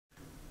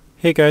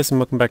Hey guys, and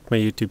welcome back to my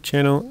YouTube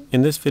channel.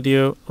 In this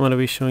video, I'm going to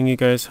be showing you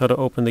guys how to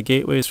open the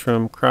gateways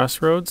from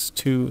Crossroads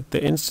to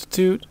the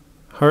Institute,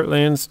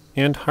 Heartlands,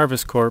 and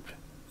Harvestcorp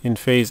in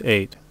Phase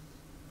 8.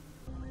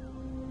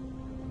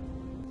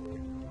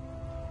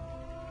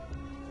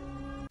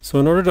 So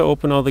in order to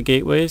open all the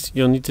gateways,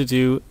 you'll need to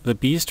do the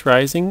Beast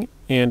Rising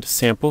and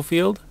Sample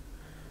Field.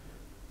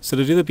 So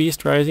to do the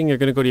Beast Rising, you're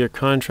going to go to your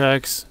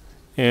contracts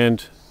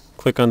and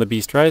click on the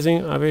Beast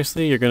Rising.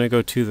 Obviously, you're going to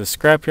go to the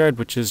scrapyard,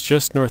 which is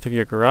just north of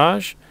your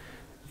garage,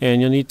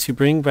 and you'll need to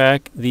bring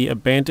back the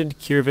abandoned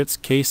Kirovets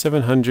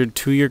K700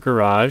 to your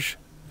garage,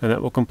 and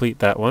that will complete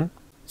that one.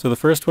 So the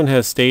first one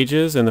has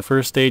stages, and the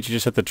first stage you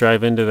just have to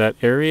drive into that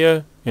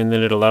area, and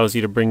then it allows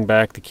you to bring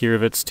back the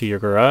Kirovets to your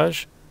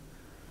garage.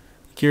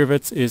 The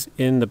Kirovets is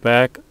in the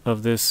back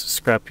of this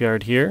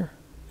scrapyard here,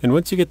 and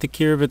once you get the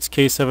Kirovets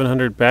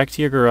K700 back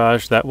to your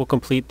garage, that will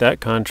complete that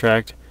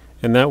contract,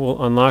 and that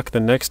will unlock the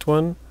next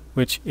one,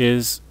 which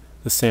is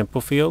the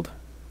sample field.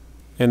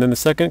 And then the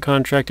second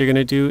contract you're going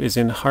to do is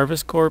in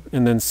Harvestcorp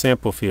and then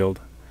sample field.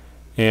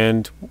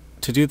 And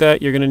to do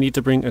that, you're going to need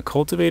to bring a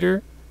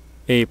cultivator,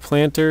 a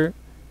planter,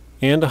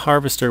 and a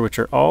harvester, which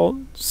are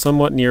all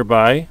somewhat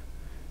nearby.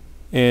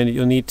 And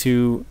you'll need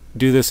to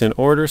do this in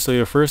order. So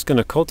you're first going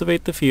to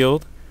cultivate the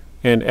field,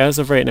 and as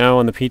of right now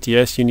on the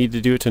PTS, you need to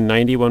do it to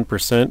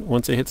 91%.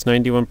 Once it hits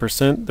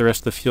 91%, the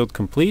rest of the field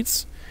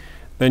completes.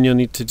 Then you'll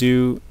need to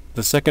do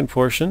the second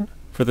portion.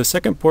 For the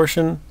second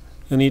portion,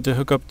 you'll need to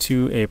hook up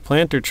to a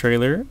planter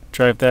trailer,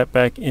 drive that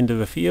back into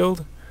the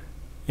field,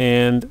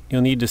 and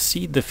you'll need to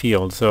seed the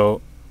field.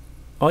 So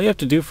all you have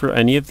to do for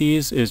any of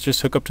these is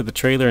just hook up to the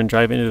trailer and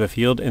drive into the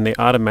field, and they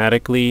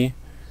automatically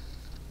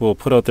will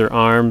put out their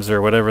arms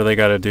or whatever they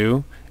got to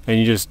do, and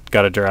you just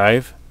got to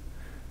drive.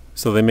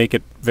 So they make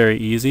it very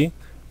easy.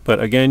 But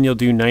again, you'll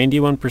do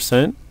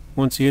 91%.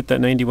 Once you hit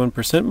that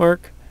 91%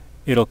 mark,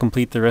 it'll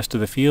complete the rest of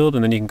the field,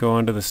 and then you can go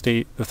on to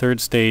the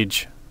third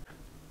stage.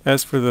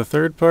 As for the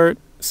third part,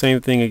 same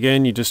thing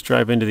again, you just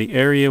drive into the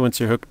area once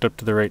you're hooked up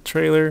to the right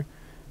trailer,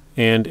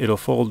 and it'll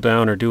fold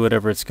down or do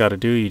whatever it's got to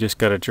do. You just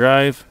got to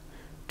drive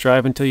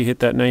until you hit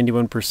that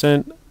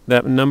 91%.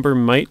 That number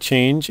might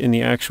change in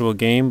the actual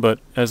game, but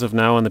as of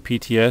now on the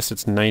PTS,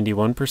 it's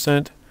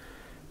 91%.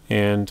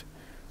 And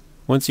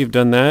once you've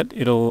done that,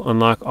 it'll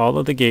unlock all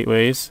of the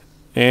gateways,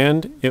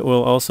 and it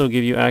will also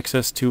give you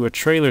access to a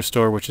trailer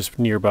store which is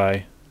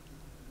nearby.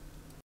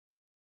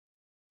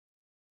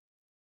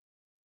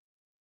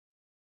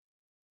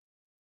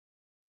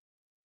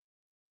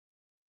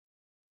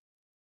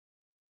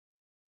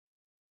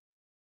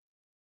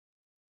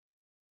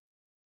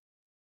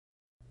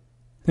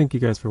 Thank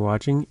you guys for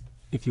watching.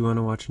 If you want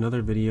to watch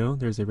another video,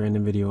 there's a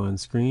random video on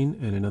screen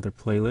and another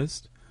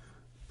playlist.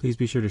 Please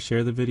be sure to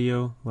share the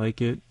video,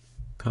 like it,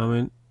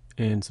 comment,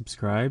 and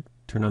subscribe.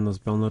 Turn on those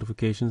bell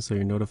notifications so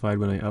you're notified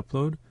when I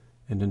upload.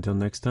 And until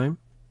next time,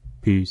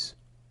 peace.